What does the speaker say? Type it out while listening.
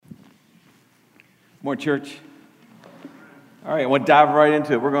More church. All right, I want to dive right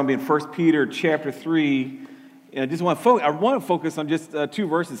into it. We're going to be in 1 Peter chapter 3. And I want to focus on just two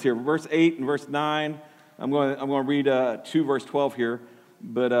verses here, verse 8 and verse 9. I'm going to read 2 verse 12 here,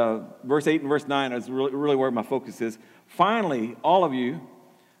 but verse 8 and verse 9 is really where my focus is. Finally, all of you,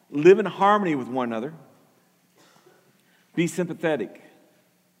 live in harmony with one another. Be sympathetic.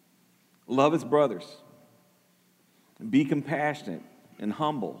 Love as brothers. Be compassionate and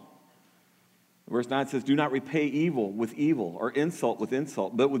humble. Verse 9 says, do not repay evil with evil or insult with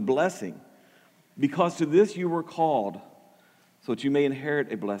insult, but with blessing. Because to this you were called, so that you may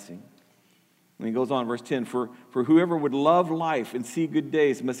inherit a blessing. And he goes on, verse 10, for whoever would love life and see good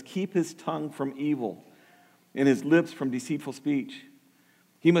days must keep his tongue from evil and his lips from deceitful speech.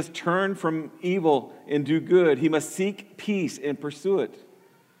 He must turn from evil and do good. He must seek peace and pursue it.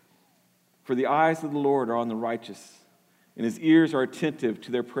 For the eyes of the Lord are on the righteous, and his ears are attentive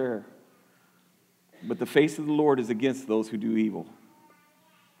to their prayer. But the face of the Lord is against those who do evil.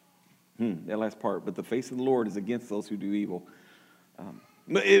 That last part. But the face of the Lord is against those who do evil.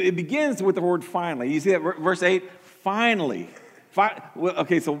 It begins with the word finally. You see that verse 8? Finally.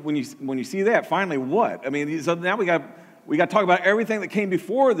 Okay, so when you see that, finally what? I mean, so now we got to talk about everything that came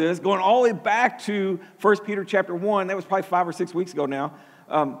before this, going all the way back to 1 Peter chapter 1. That was probably 5 or 6 weeks ago now.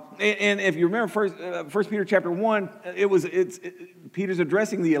 And if you remember 1 Peter chapter 1, Peter's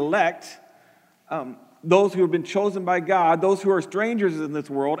addressing the elect. Those who have been chosen by God, those who are strangers in this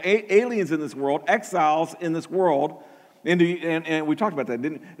world, aliens in this world, exiles in this world. And we talked about that,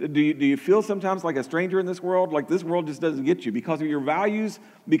 didn't? Do you feel sometimes like a stranger in this world? Like this world just doesn't get you because of your values,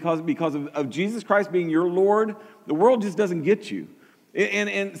 because of Jesus Christ being your Lord. The world just doesn't get you.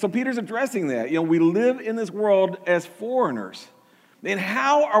 And so Peter's addressing that. You know, we live in this world as foreigners. And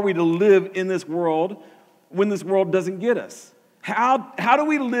how are we to live in this world when this world doesn't get us? How do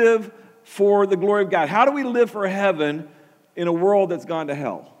we live for the glory of God? How do we live for heaven in a world that's gone to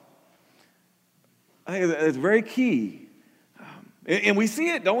hell? I think it's very key. And we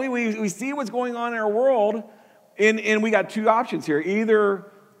see it, don't we? We see what's going on in our world, and we got two options here.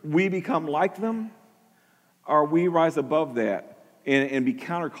 Either we become like them, or we rise above that and be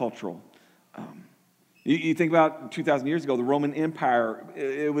countercultural. You think about 2,000 years ago, the Roman Empire,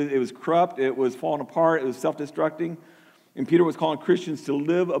 it was corrupt, it was falling apart, it was self-destructing. And Peter was calling Christians to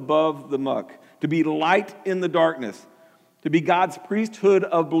live above the muck, to be light in the darkness, to be God's priesthood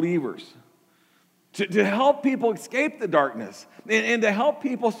of believers, to help people escape the darkness, and to help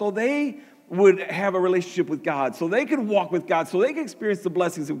people so they would have a relationship with God, so they could walk with God, so they could experience the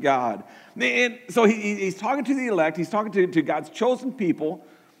blessings of God. And so he's talking to the elect, he's talking to God's chosen people.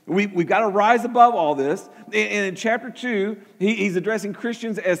 We've got to rise above all this. And in chapter 2, he's addressing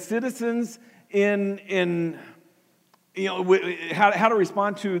Christians as citizens in how to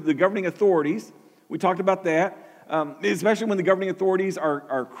respond to the governing authorities. We talked about that, especially when the governing authorities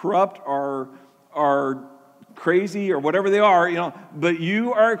are corrupt, are crazy, or whatever they are. But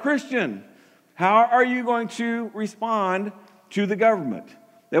you are a Christian. How are you going to respond to the government?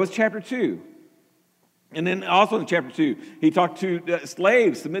 That was chapter 2. And then also in chapter 2, he talked to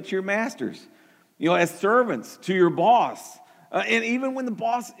slaves, submit to your masters, as servants to your boss. And even when the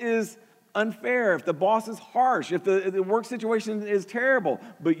boss is unfair, if the boss is harsh, if the work situation is terrible,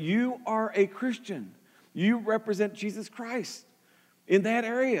 but you are a Christian, you represent Jesus Christ in that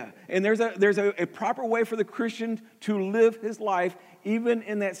area. And there's a proper way for the Christian to live his life even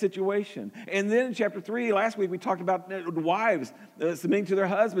in that situation. And then in chapter 3, last week, we talked about wives submitting to their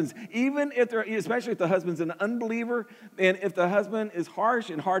husbands, especially if the husband's an unbeliever, and if the husband is harsh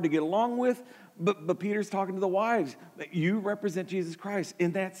and hard to get along with. But Peter's talking to the wives, that you represent Jesus Christ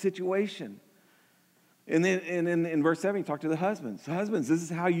in that situation. And then in verse 7, he talked to the husbands. Husbands, this is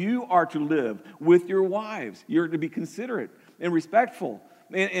how you are to live with your wives. You're to be considerate and respectful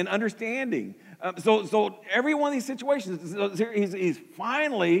and understanding. So every one of these situations, he's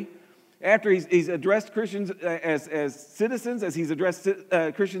finally, after he's addressed Christians as citizens, as he's addressed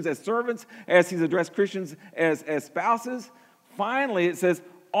Christians as servants, as he's addressed Christians as spouses, finally it says,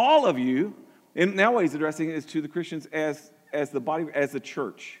 all of you, and now what he's addressing is to the Christians as the body, as a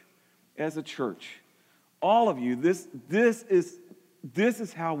church. As a church. All of you, this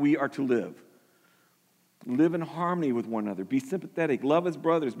is how we are to live. Live in harmony with one another. Be sympathetic. Love as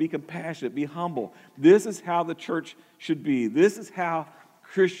brothers. Be compassionate. Be humble. This is how the church should be. This is how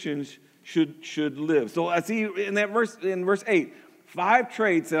Christians should live. So I see in verse 8, 5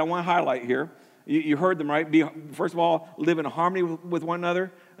 traits that I want to highlight here. You heard them, right? First of all, live in harmony with one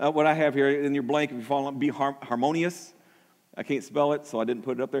another. What I have here in your blank, if you follow, be harmonious. I can't spell it, so I didn't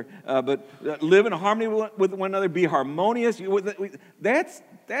put it up there. But live in harmony with one another. Be harmonious.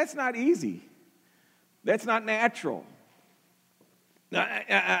 That's not easy. That's not natural. Now,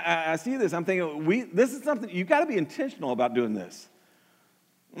 I see this. I'm thinking, this is something, you've got to be intentional about doing this.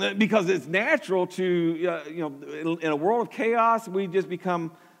 Because it's natural to, in a world of chaos, we just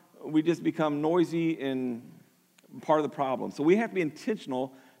become noisy and part of the problem. So we have to be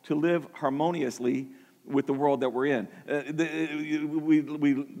intentional to live harmoniously with the world that we're in.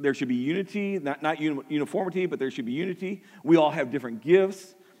 There should be unity, not uniformity, but there should be unity. We all have different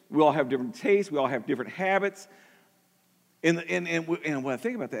gifts. We all have different tastes. We all have different habits. And when I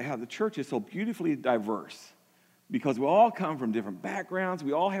think about that, how the church is so beautifully diverse, because we all come from different backgrounds.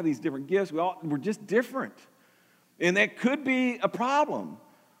 We all have these different gifts. We're just different. And that could be a problem.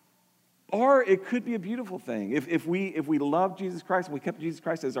 Or it could be a beautiful thing. If we love Jesus Christ and we kept Jesus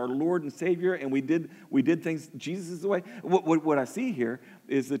Christ as our Lord and Savior, and we did things Jesus' way. What I see here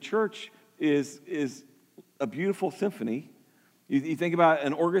is the church is a beautiful symphony. You think about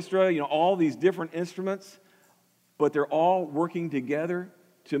an orchestra, all these different instruments, but they're all working together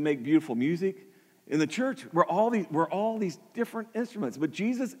to make beautiful music. In the church, we're all these different instruments, but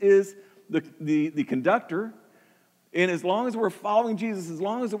Jesus is the conductor. And as long as we're following Jesus, as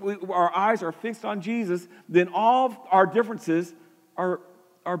long as our eyes are fixed on Jesus, then all our differences are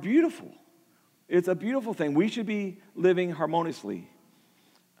beautiful. It's a beautiful thing. We should be living harmoniously.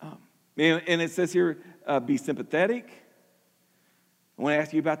 And it says here, be sympathetic. I want to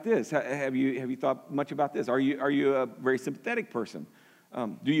ask you about this. Have you thought much about this? Are you a very sympathetic person?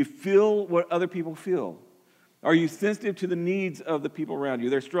 Do you feel what other people feel? Are you sensitive to the needs of the people around you,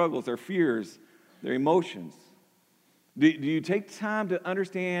 their struggles, their fears, their emotions? Do you take time to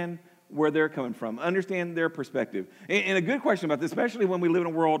understand where they're coming from, understand their perspective? And a good question about this, especially when we live in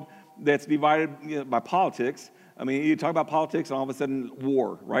a world that's divided by politics. I mean, you talk about politics and all of a sudden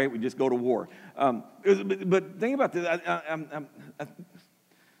war, right? We just go to war. But think about this.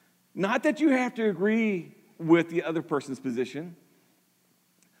 Not that you have to agree with the other person's position,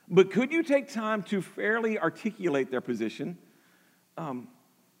 but could you take time to fairly articulate their position? How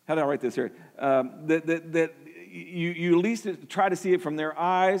did I write this here? That you at least try to see it from their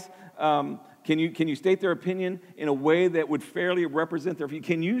eyes. Can you state their opinion in a way that would fairly represent their view?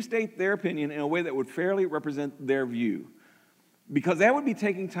 Can you state their opinion in a way that would fairly represent their view? Because that would be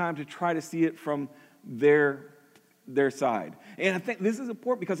taking time to try to see it from their side. And I think this is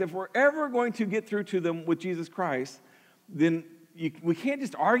important because if we're ever going to get through to them with Jesus Christ, then we can't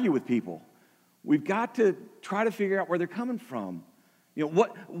just argue with people. We've got to try to figure out where they're coming from.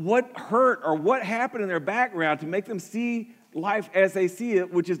 What hurt or what happened in their background to make them see life as they see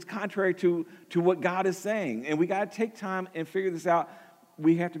it, which is contrary to what God is saying. And we got to take time and figure this out.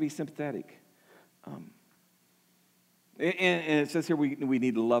 We have to be sympathetic. And it says here we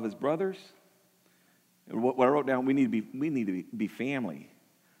need to love as brothers. And what I wrote down, we need to be family.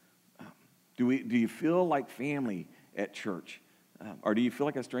 Do you feel like family at church? Or do you feel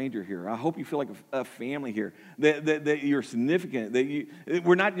like a stranger here? I hope you feel like a family here, that you're significant,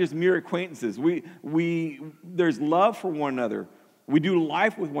 we're not just mere acquaintances. There's love for one another. We do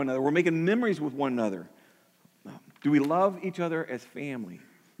life with one another. We're making memories with one another. Do we love each other as family?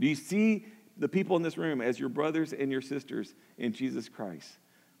 Do you see the people in this room as your brothers and your sisters in Jesus Christ?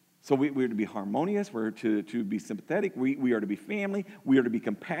 So we're to be harmonious. We're to be sympathetic. We are to be family. We are to be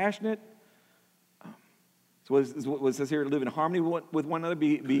compassionate. So what it says here, live in harmony with one another,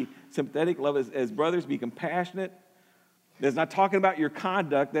 be sympathetic, love as brothers, be compassionate. That's not talking about your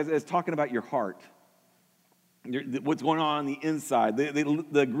conduct, that's talking about your heart. What's going on the inside.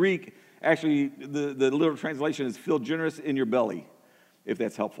 The Greek, actually, the literal translation is feel generous in your belly, if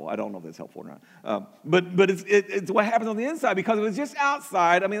that's helpful. I don't know if that's helpful or not. But it's what happens on the inside, because if it's just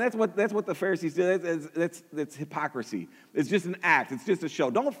outside, I mean, that's what the Pharisees did. That's hypocrisy. It's just an act. It's just a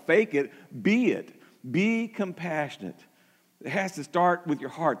show. Don't fake it. Be it. Be compassionate. It has to start with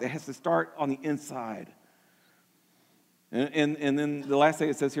your heart. It has to start on the inside. And then the last thing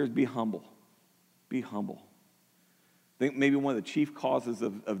it says here is be humble. Be humble. I think maybe one of the chief causes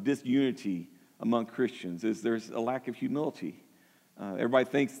of disunity among Christians is there's a lack of humility. Everybody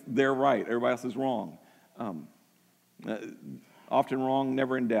thinks they're right. Everybody else is wrong. Often wrong,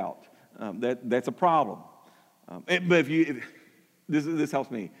 never in doubt. That's a problem. But if this helps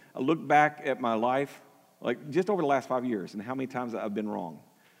me. I look back at my life, like just over the last 5 years, and how many times I've been wrong.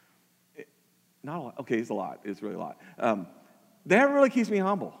 Not a lot. Okay, it's a lot. It's really a lot. That really keeps me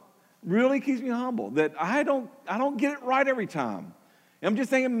humble. Really keeps me humble. That I don't get it right every time. And I'm just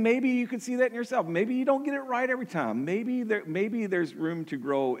thinking maybe you could see that in yourself. Maybe you don't get it right every time. Maybe there's room to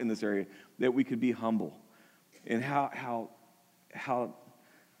grow in this area, that we could be humble, and how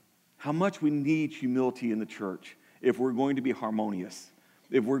much we need humility in the church if we're going to be harmonious,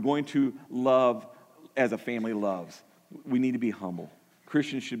 if we're going to love as a family loves. We need to be humble.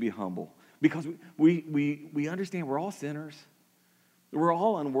 Christians should be humble because we understand we're all sinners. We're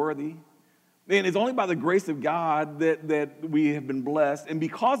all unworthy. And it's only by the grace of God that we have been blessed. And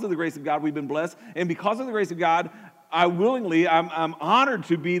because of the grace of God, we've been blessed. And because of the grace of God, I'm honored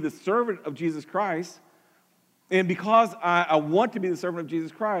to be the servant of Jesus Christ. And because I want to be the servant of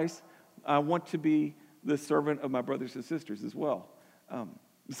Jesus Christ, I want to be the servant of my brothers and sisters as well.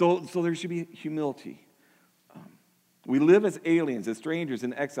 So there should be humility. We live as aliens, as strangers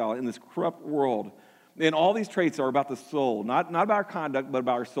in exile in this corrupt world. And all these traits are about the soul, not about our conduct, but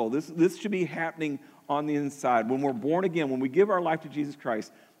about our soul. This should be happening on the inside. When we're born again, when we give our life to Jesus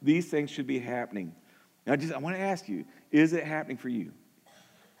Christ, these things should be happening. And I want to ask you, is it happening for you?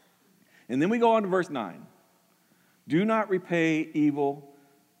 And then we go on to verse 9. Do not repay evil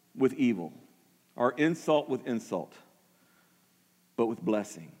with evil, or insult with insult, but with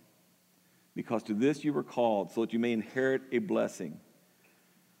blessing. Because to this you were called, so that you may inherit a blessing.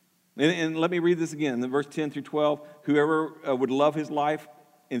 And let me read this again, in verse 10 through 12. Whoever would love his life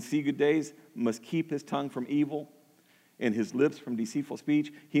and see good days must keep his tongue from evil and his lips from deceitful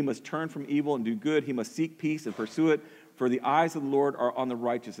speech. He must turn from evil and do good. He must seek peace and pursue it. For the eyes of the Lord are on the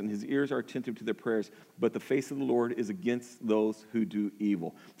righteous, and his ears are attentive to their prayers. But the face of the Lord is against those who do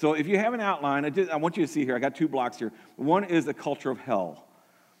evil. So if you have an outline, I want you to see here, I got 2 blocks here. One is the culture of hell.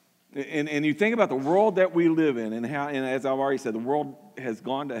 And you think about the world that we live in, and how, and as I've already said, the world has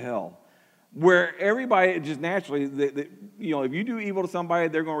gone to hell, where everybody just naturally, if you do evil to somebody,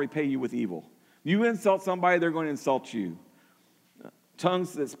 they're going to repay you with evil. You insult somebody, they're going to insult you.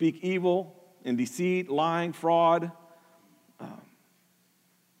 Tongues that speak evil and deceit, lying, fraud.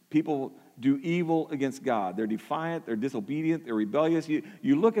 People do evil against God. They're defiant, they're disobedient, they're rebellious.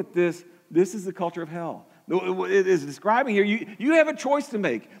 You look at this is the culture of hell. It is describing here, you have a choice to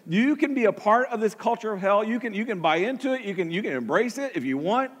make. You can be a part of this culture of hell. You can buy into it. You can embrace it if you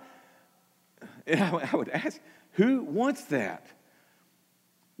want. And I would ask, who wants that?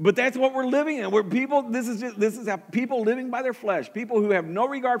 But that's what we're living in. This is how people living by their flesh, people who have no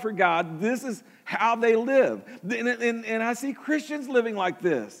regard for God, this is how they live. And I see Christians living like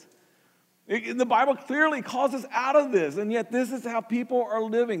this. The Bible clearly calls us out of this, and yet this is how people are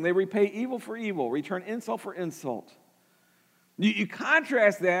living. They repay evil for evil, return insult for insult. You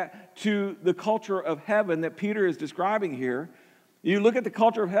contrast that to the culture of heaven that Peter is describing here. You look at the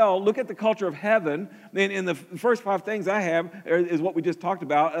culture of hell, look at the culture of heaven, and the first 5 things I have is what we just talked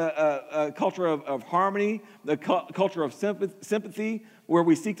about, a culture of harmony, the culture of sympathy, where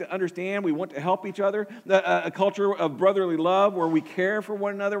we seek to understand, we want to help each other, a culture of brotherly love, where we care for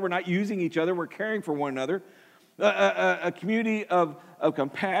one another, we're not using each other, we're caring for one another, a community of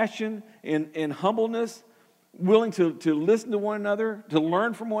compassion and humbleness, willing to listen to one another, to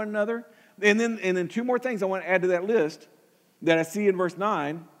learn from one another, and then 2 more things I want to add to that list that I see in verse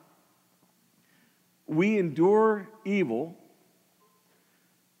 9. We endure evil.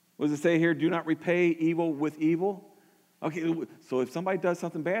 What does it say here? Do not repay evil with evil. Okay, so if somebody does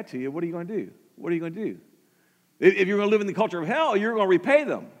something bad to you, what are you going to do? What are you going to do? If you're going to live in the culture of hell, you're going to repay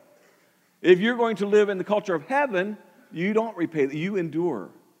them. If you're going to live in the culture of heaven, you don't repay them. You endure.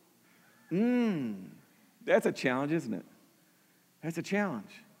 That's a challenge, isn't it? That's a challenge.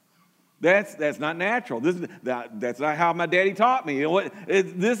 That's not natural. That's not how my daddy taught me. You know what?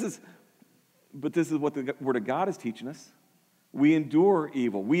 This is what the Word of God is teaching us. We endure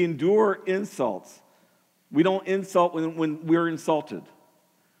evil. We endure insults. We don't insult when we're insulted.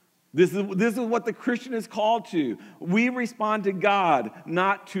 This is what the Christian is called to. We respond to God,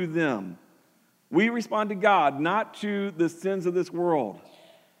 not to them. We respond to God, not to the sins of this world.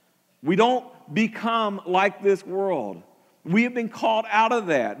 We don't become like this world. We have been called out of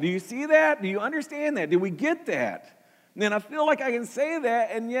that. Do you see that? Do you understand that? Do we get that? And I feel like I can say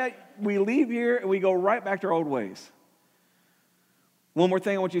that, and yet we leave here and we go right back to our old ways. One more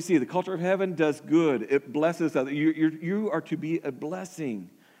thing I want you to see. The culture of heaven does good. It blesses others. You are to be a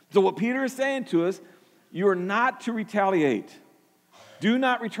blessing. So what Peter is saying to us, you are not to retaliate. Do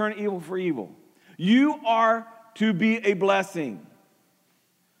not return evil for evil. You are to be a blessing.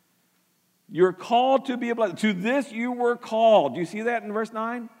 You're called to be a blessing. To this you were called. Do you see that in verse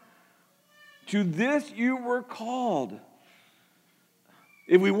 9? To this you were called.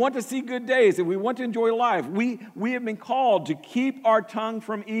 If we want to see good days, if we want to enjoy life, we have been called to keep our tongue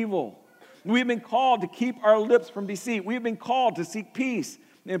from evil. We have been called to keep our lips from deceit. We have been called to seek peace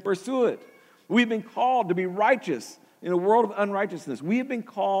and pursue it. We've been called to be righteous in a world of unrighteousness. We have been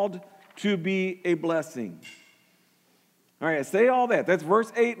called to be a blessing. All right, say all that. That's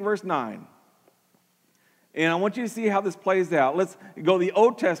verse 8 and verse 9. And I want you to see how this plays out. Let's go to the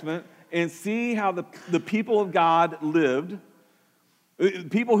Old Testament and see how the people of God lived,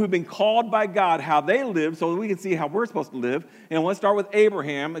 people who've been called by God, how they lived, so that we can see how we're supposed to live. And let's start with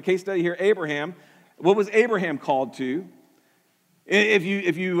Abraham. A case study here, Abraham. What was Abraham called to? It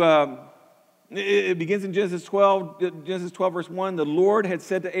begins in Genesis 12, verse 1. The Lord had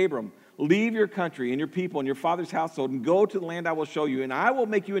said to Abram, leave your country and your people and your father's household and go to the land I will show you, and I will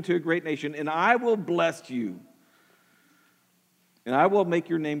make you into a great nation, and I will bless you. And I will make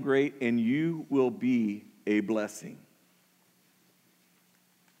your name great, and you will be a blessing.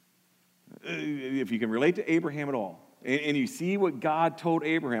 If you can relate to Abraham at all, and you see what God told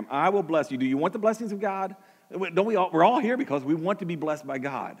Abraham, I will bless you. Do you want the blessings of God? Don't we all? We're all here because we want to be blessed by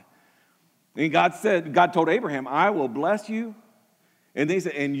God. And God told Abraham, I will bless you. And they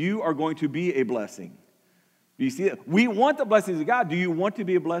said, and you are going to be a blessing. Do you see it? We want the blessings of God. Do you want to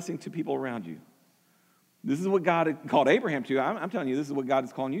be a blessing to people around you? This is what God called Abraham to. I'm telling you, this is what God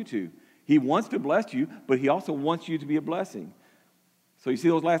is calling you to. He wants to bless you, but he also wants you to be a blessing. So you see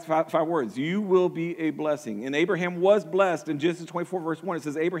those last five words. You will be a blessing. And Abraham was blessed. In Genesis 24, verse 1, it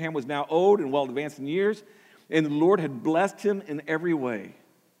says, Abraham was now old and well advanced in years, and the Lord had blessed him in every way.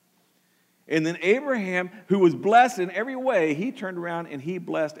 And then Abraham, who was blessed in every way, he turned around and he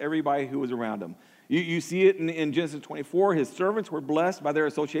blessed everybody who was around him. You see it in Genesis 24. His servants were blessed by their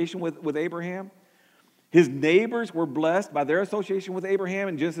association with Abraham. His neighbors were blessed by their association with Abraham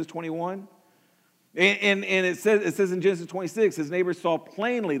in Genesis 21. And it says in Genesis 26, his neighbors saw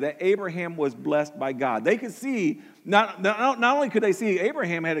plainly that Abraham was blessed by God. They could see, not only could they see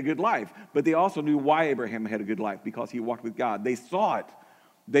Abraham had a good life, but they also knew why Abraham had a good life, because he walked with God. They saw it.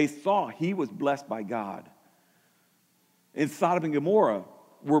 They saw he was blessed by God. And Sodom and Gomorrah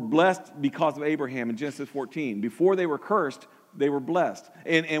were blessed because of Abraham in Genesis 14. Before they were cursed, they were blessed.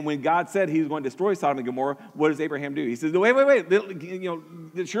 And when God said he was going to destroy Sodom and Gomorrah, what does Abraham do? He says, wait.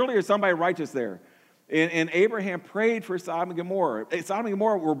 Surely there's somebody righteous there. And Abraham prayed for Sodom and Gomorrah. Sodom and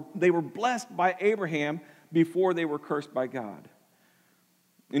Gomorrah, they were blessed by Abraham before they were cursed by God.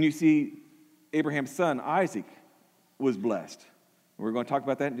 And you see, Abraham's son, Isaac, was blessed. We're going to talk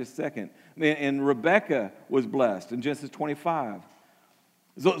about that in just a second. And Rebekah was blessed in Genesis 25.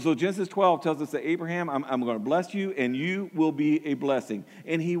 So Genesis 12 tells us that Abraham, I'm going to bless you, and you will be a blessing.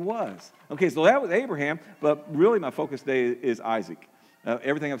 And he was. Okay, so that was Abraham, but really my focus today is Isaac.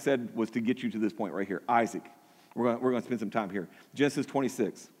 Everything I've said was to get you to this point right here, Isaac. We're going to spend some time here. Genesis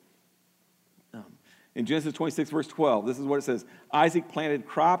 26. In Genesis 26, verse 12, this is what it says. Isaac planted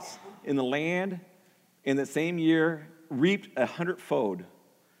crops in the land, and that same year reaped 100-fold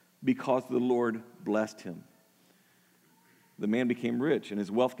because the Lord blessed him. The man became rich, and his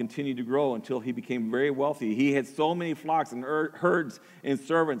wealth continued to grow until he became very wealthy. He had so many flocks and herds and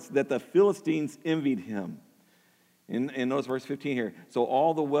servants that the Philistines envied him. And notice verse 15 here. So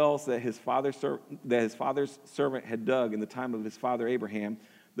all the wells that his father's servant had dug in the time of his father Abraham,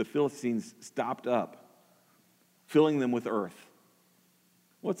 the Philistines stopped up, filling them with earth.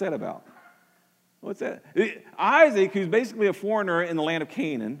 What's that about? What's that? Isaac, who's basically a foreigner in the land of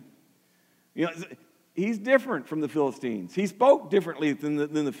Canaan, he's different from the Philistines. He spoke differently than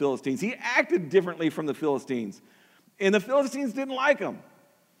the Philistines. He acted differently from the Philistines. And the Philistines didn't like him.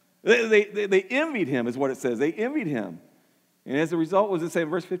 They envied him, is what it says. They envied him. And as a result, what does it say in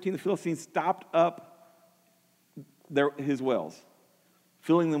verse 15? The Philistines stopped up his wells,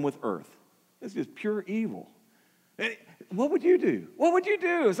 filling them with earth. It's just pure evil. What would you do? What would you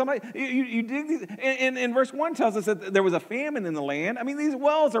do? Somebody, you dig these, and verse 1 tells us that there was a famine in the land. I mean, these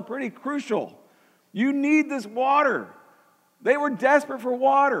wells are pretty crucial. You need this water. They were desperate for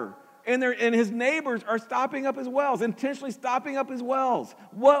water. And his neighbors are stopping up his wells, intentionally stopping up his wells.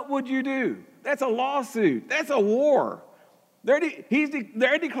 What would you do? That's a lawsuit. That's a war. They're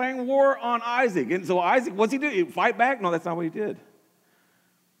declaring war on Isaac. And so Isaac, what's he do? Fight back? No, that's not what he did.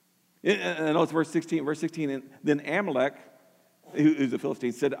 I know it's verse 16. Verse 16, and then Amalek, who's a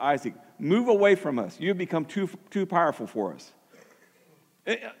Philistine, said to Isaac, move away from us. You've become too powerful for us.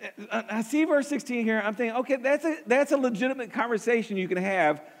 I see verse 16 here. I'm thinking, okay, that's a legitimate conversation you can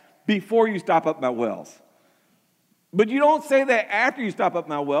have before you stop up my wells. But you don't say that after you stop up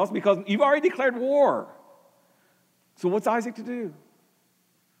my wells, because you've already declared war. So what's Isaac to do?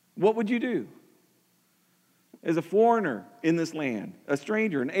 What would you do? As a foreigner in this land, a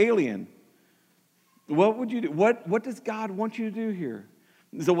stranger, an alien, what would you do? What does God want you to do here?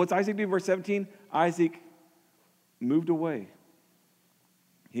 So what's Isaac do? Verse 17, Isaac moved away.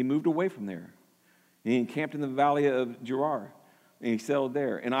 He moved away from there. He encamped in the valley of Gerar, and he settled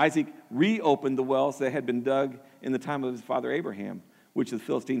there. And Isaac reopened the wells that had been dug in the time of his father Abraham, which the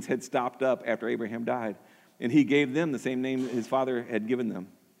Philistines had stopped up after Abraham died. And he gave them the same name his father had given them.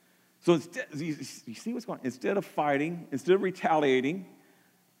 So instead, you see what's going on? Instead of fighting, instead of retaliating,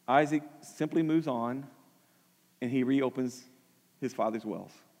 Isaac simply moves on and he reopens his father's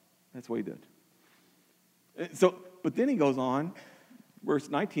wells. That's what he did. But then he goes on, verse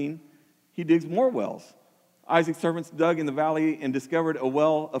 19, he digs more wells. Isaac's servants dug in the valley and discovered a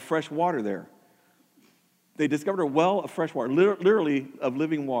well of fresh water there. They discovered a well of fresh water, literally of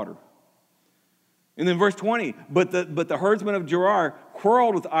living water. And then verse 20, but the herdsmen of Gerar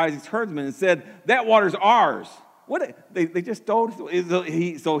quarreled with Isaac's herdsmen and said, that water's ours. What? They just told.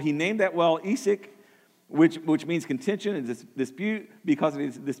 So he named that well Esek, which means contention and dispute, because it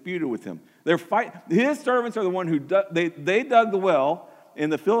is disputed with him. His servants are the one who they dug the well,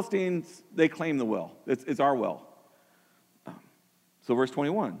 and the Philistines, they claim the well. It's our well. So verse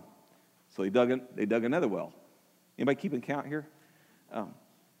 21. So they dug another well. Anybody keeping count here?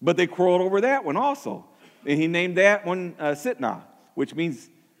 But they quarreled over that one also. And he named that one Sitnah, which means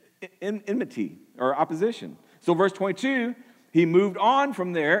enmity or opposition. So verse 22, he moved on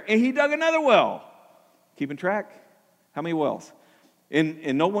from there and he dug another well. Keeping track? How many wells?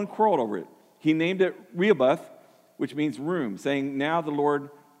 And no one quarreled over it. He named it Rehoboth, which means room, saying, now the Lord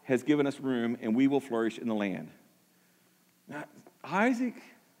has given us room and we will flourish in the land. Now, Isaac,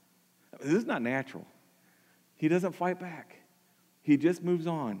 this is not natural. He doesn't fight back. He just moves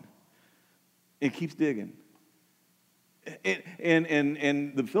on and keeps digging.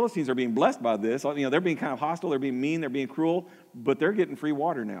 And the Philistines are being blessed by this. You know, they're being kind of hostile, they're being mean, they're being cruel, but they're getting free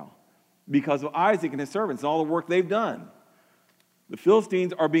water now because of Isaac and his servants and all the work they've done. The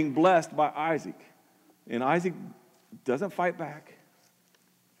Philistines are being blessed by Isaac. And Isaac doesn't fight back.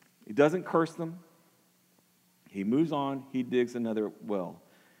 He doesn't curse them. He moves on. He digs another well.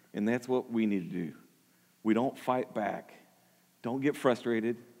 And that's what we need to do. We don't fight back. Don't get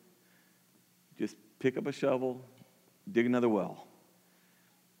frustrated. Just pick up a shovel, dig another well.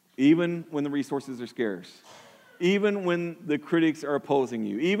 Even when the resources are scarce. Even when the critics are opposing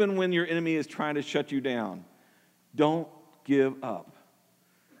you. Even when your enemy is trying to shut you down. Don't give up.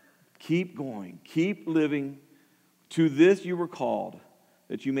 Keep going. Keep living. To this you were called,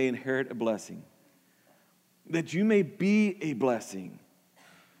 that you may inherit a blessing. That you may be a blessing.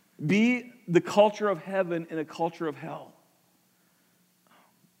 Be the culture of heaven in a culture of hell.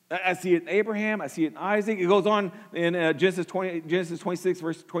 I see it in Abraham. I see it in Isaac. It goes on in Genesis 26,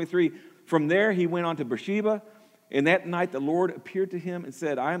 verse 23. From there he went on to Beersheba. And that night the Lord appeared to him and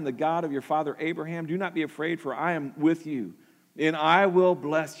said, I am the God of your father Abraham. Do not be afraid, for I am with you. And I will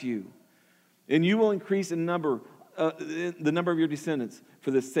bless you. And you will increase in number, the number of your descendants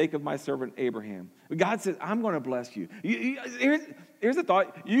for the sake of my servant Abraham. God says, I'm going to bless you. Here's a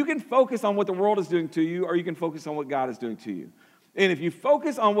thought. You can focus on what the world is doing to you, or you can focus on what God is doing to you. And if you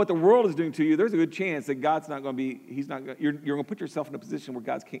focus on what the world is doing to you, there's a good chance that God's not going to be, you're going to put yourself in a position where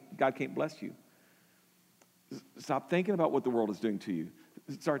God can't bless you. Stop thinking about what the world is doing to you.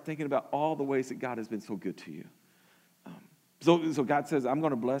 Start thinking about all the ways that God has been so good to you. So God says, I'm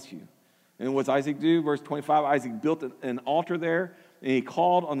going to bless you. And what's Isaac do? Verse 25, Isaac built an altar there, and he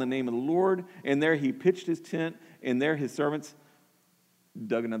called on the name of the Lord, and there he pitched his tent, and there his servants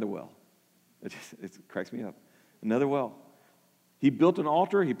dug another well. It cracks me up. Another well. He built an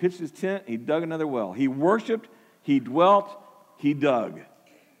altar, he pitched his tent, he dug another well. He worshiped, he dwelt, he dug.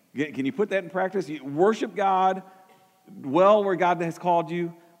 Can you put that in practice? You worship God, dwell where God has called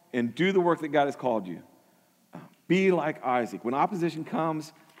you, and do the work that God has called you. Be like Isaac. When opposition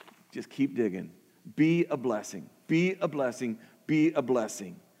comes, just keep digging. Be a blessing. Be a blessing. Be a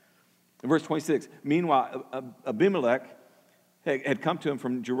blessing. In verse 26, meanwhile, Abimelech had come to him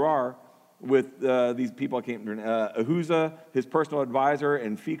from Gerar with these people I can't remember. Ahuzah, his personal advisor,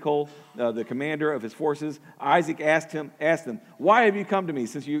 and Phicol, the commander of his forces. Isaac asked them, why have you come to me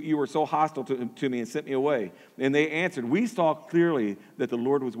since you were so hostile to me and sent me away? And they answered, we saw clearly that the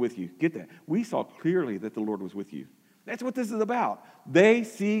Lord was with you. Get that? We saw clearly that the Lord was with you. That's what this is about. They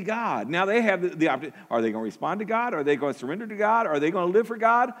see God. Now they have the opportunity. Are they going to respond to God? Are they going to surrender to God? Are they going to live for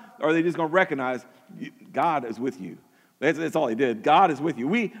God? Or are they just going to recognize God is with you? That's all he did. God is with you.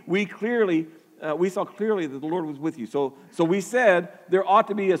 We saw clearly that the Lord was with you. So we said there ought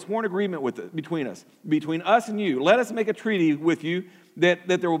to be a sworn agreement between us and you. Let us make a treaty with you that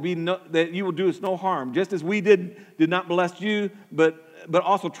there will be that you will do us no harm, just as we did not molest you, but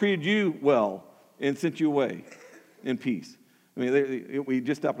also treated you well and sent you away in peace. I mean, we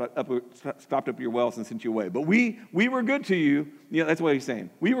just stopped up your wells and sent you away. But we were good to you. You know, that's what he's saying.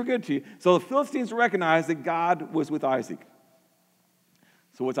 We were good to you. So the Philistines recognized that God was with Isaac.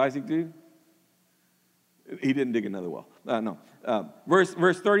 So what's Isaac do? He didn't dig another well. No.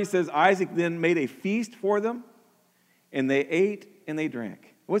 Verse 30 says, Isaac then made a feast for them, and they ate and they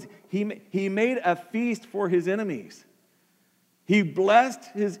drank. He made a feast for his enemies. He blessed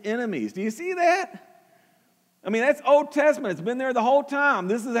his enemies. Do you see that? I mean, that's Old Testament. It's been there the whole time.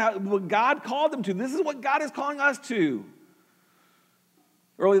 This is what God called them to. This is what God is calling us to.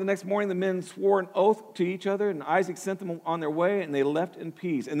 Early the next morning, the men swore an oath to each other, and Isaac sent them on their way, and they left in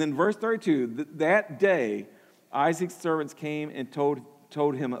peace. And then verse 32, that day, Isaac's servants came and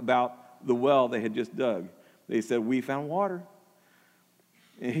told him about the well they had just dug. They said, we found water.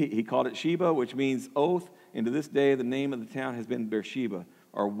 And he called it Sheba, which means oath, and to this day, the name of the town has been Beersheba,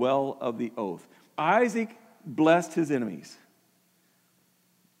 or well of the oath. Isaac blessed his enemies,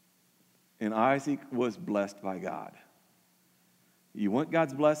 and Isaac was blessed by God. You want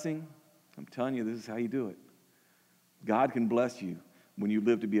God's blessing? I'm telling you, this is how you do it. God can bless you when you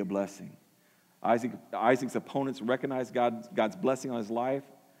live to be a blessing. Isaac's opponents recognized God's blessing on his life.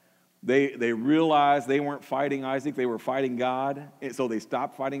 They realized they weren't fighting Isaac, they were fighting God, and so they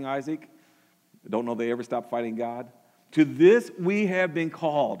stopped fighting Isaac. I don't know if they ever stopped fighting God. To this we have been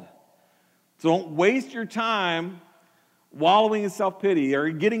called. So don't waste your time wallowing in self-pity or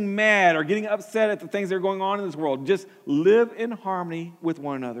getting mad or getting upset at the things that are going on in this world. Just live in harmony with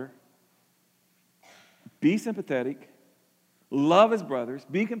one another. Be sympathetic. Love as brothers.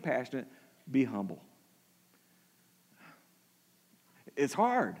 Be compassionate. Be humble. It's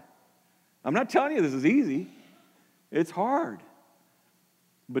hard. I'm not telling you this is easy. It's hard.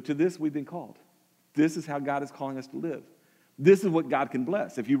 But to this we've been called. This is how God is calling us to live. This is what God can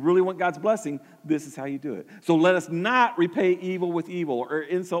bless. If you really want God's blessing, this is how you do it. So let us not repay evil with evil or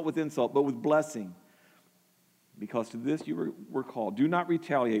insult with insult, but with blessing. Because to this you were called. Do not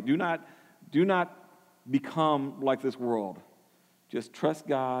retaliate. Do not become like this world. Just trust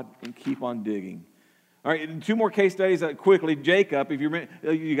God and keep on digging. All right, 2 more case studies quickly. Jacob, if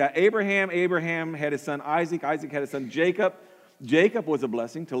you got Abraham. Abraham had his son Isaac. Isaac had his son Jacob. Jacob was a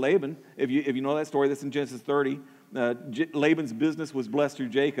blessing to Laban. If you know that story, that's in Genesis 30. Laban's business was blessed through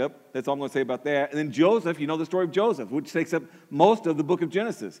Jacob. That's all I'm going to say about that. And then Joseph, you know the story of Joseph, which takes up most of the book of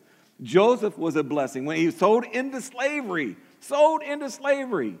Genesis. Joseph was a blessing when he was sold into slavery.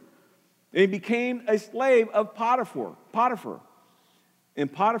 And he became a slave of Potiphar.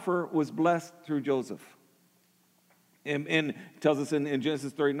 And Potiphar was blessed through Joseph. And it tells us in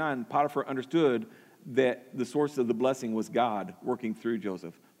Genesis 39, Potiphar understood that the source of the blessing was God working through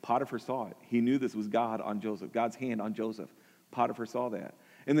Joseph. Potiphar saw it. He knew this was God on Joseph, God's hand on Joseph. Potiphar saw that.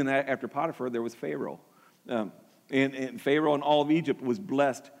 And then after Potiphar, there was Pharaoh. And Pharaoh and all of Egypt was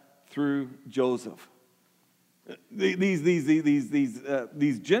blessed through Joseph. These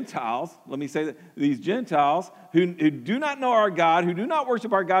Gentiles, let me say that, these Gentiles who do not know our God, who do not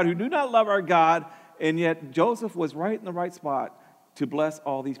worship our God, who do not love our God, and yet Joseph was right in the right spot to bless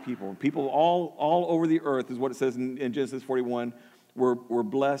all these people. People all over the earth, is what it says in Genesis 41, were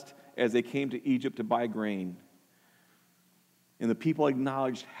blessed as they came to Egypt to buy grain. And the people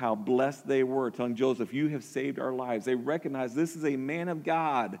acknowledged how blessed they were, telling Joseph, you have saved our lives. They recognized this is a man of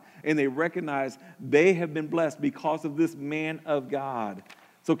God, and they recognized they have been blessed because of this man of God.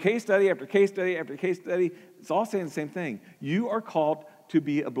 So case study after case study after case study, it's all saying the same thing. You are called to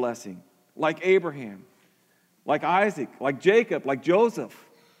be a blessing, like Abraham, like Isaac, like Jacob, like Joseph.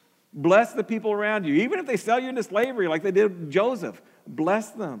 Bless the people around you. Even if they sell you into slavery like they did Joseph, bless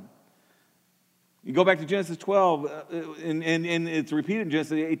them. You go back to Genesis 12, and it's repeated in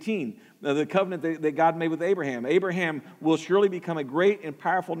Genesis 18, the covenant that God made with Abraham. Abraham will surely become a great and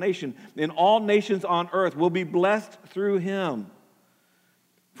powerful nation, and all nations on earth will be blessed through him.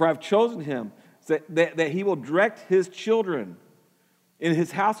 For I've chosen him, that he will direct his children in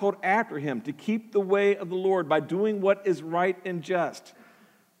his household after him to keep the way of the Lord by doing what is right and just.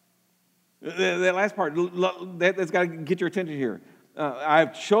 That last part, that's got to get your attention here.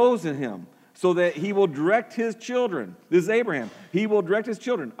 I've chosen him so that he will direct his children. This is Abraham. He will direct his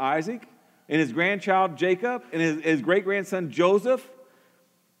children, Isaac, and his grandchild Jacob, and his great-grandson Joseph,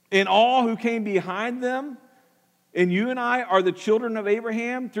 and all who came behind them. And you and I are the children of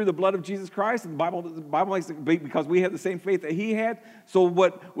Abraham through the blood of Jesus Christ. And the Bible makes it because we have the same faith that he had. So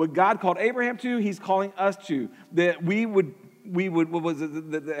what God called Abraham to, he's calling us to. That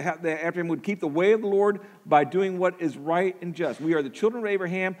that Abraham would keep the way of the Lord by doing what is right and just. We are the children of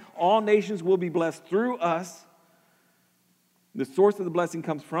Abraham. All nations will be blessed through us. The source of the blessing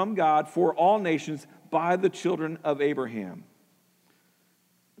comes from God for all nations by the children of Abraham.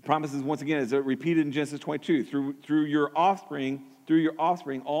 The promises, once again, is repeated in Genesis 22. Through your offspring,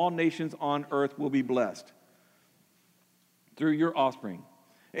 all nations on earth will be blessed. Through your offspring.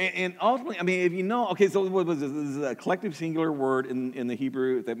 And ultimately, I mean, if you know, okay, so what was this? This is a collective singular word in the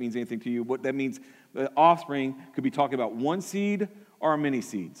Hebrew, if that means anything to you. What that means, offspring could be talking about one seed are many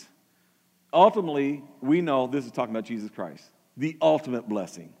seeds. Ultimately, we know this is talking about Jesus Christ, the ultimate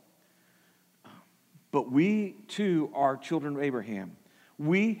blessing. But we, too, are children of Abraham.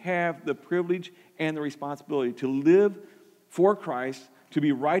 We have the privilege and the responsibility to live for Christ, to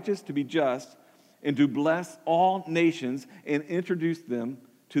be righteous, to be just, and to bless all nations and introduce them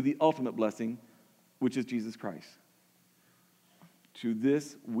to the ultimate blessing, which is Jesus Christ. To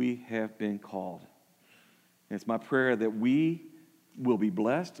this we have been called. And it's my prayer that we will be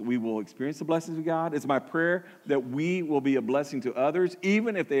blessed. We will experience the blessings of God. It's my prayer that we will be a blessing to others.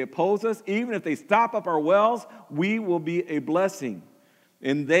 Even if they oppose us, even if they stop up our wells, we will be a blessing.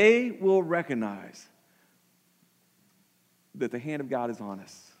 And they will recognize that the hand of God is on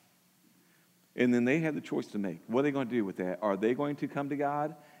us. And then they have the choice to make. What are they going to do with that? Are they going to come to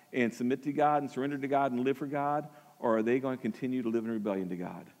God and submit to God and surrender to God and live for God? Or are they going to continue to live in rebellion to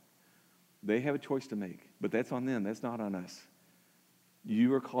God? They have a choice to make. But that's on them. That's not on us.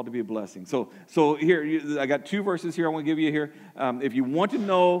 You are called to be a blessing. So here, I got 2 verses here I want to give you here. If you want to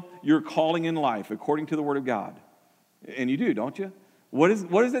know your calling in life according to the Word of God, and you do, don't you? What is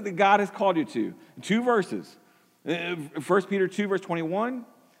it that God has called you to? 2 verses. 1 Peter 2, verse 21.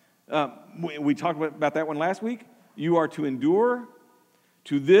 We talked about that one last week. You are to endure.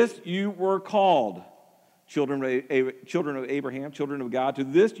 To this you were called. Children of Abraham, children of God, to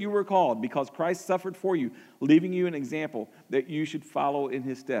this you were called, because Christ suffered for you, leaving you an example that you should follow in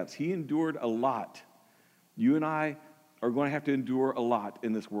his steps. He endured a lot. You and I are going to have to endure a lot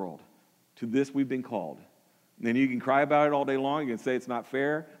in this world. To this we've been called. And then you can cry about it all day long, you can say it's not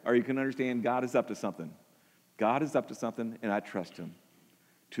fair, or you can understand God is up to something. God is up to something, and I trust him.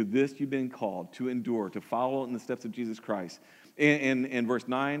 To this you've been called, to endure, to follow in the steps of Jesus Christ. In verse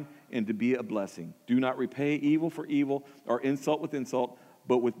 9, and to be a blessing. Do not repay evil for evil or insult with insult,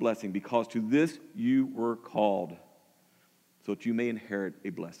 but with blessing, because to this you were called, so that you may inherit a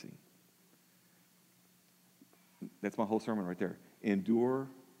blessing. That's my whole sermon right there. Endure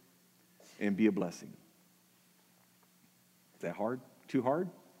and be a blessing. Is that hard? Too hard?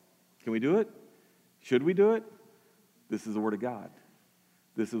 Can we do it? Should we do it? This is the Word of God.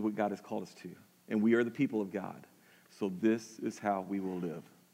 This is what God has called us to. And we are the people of God. So this is how we will live.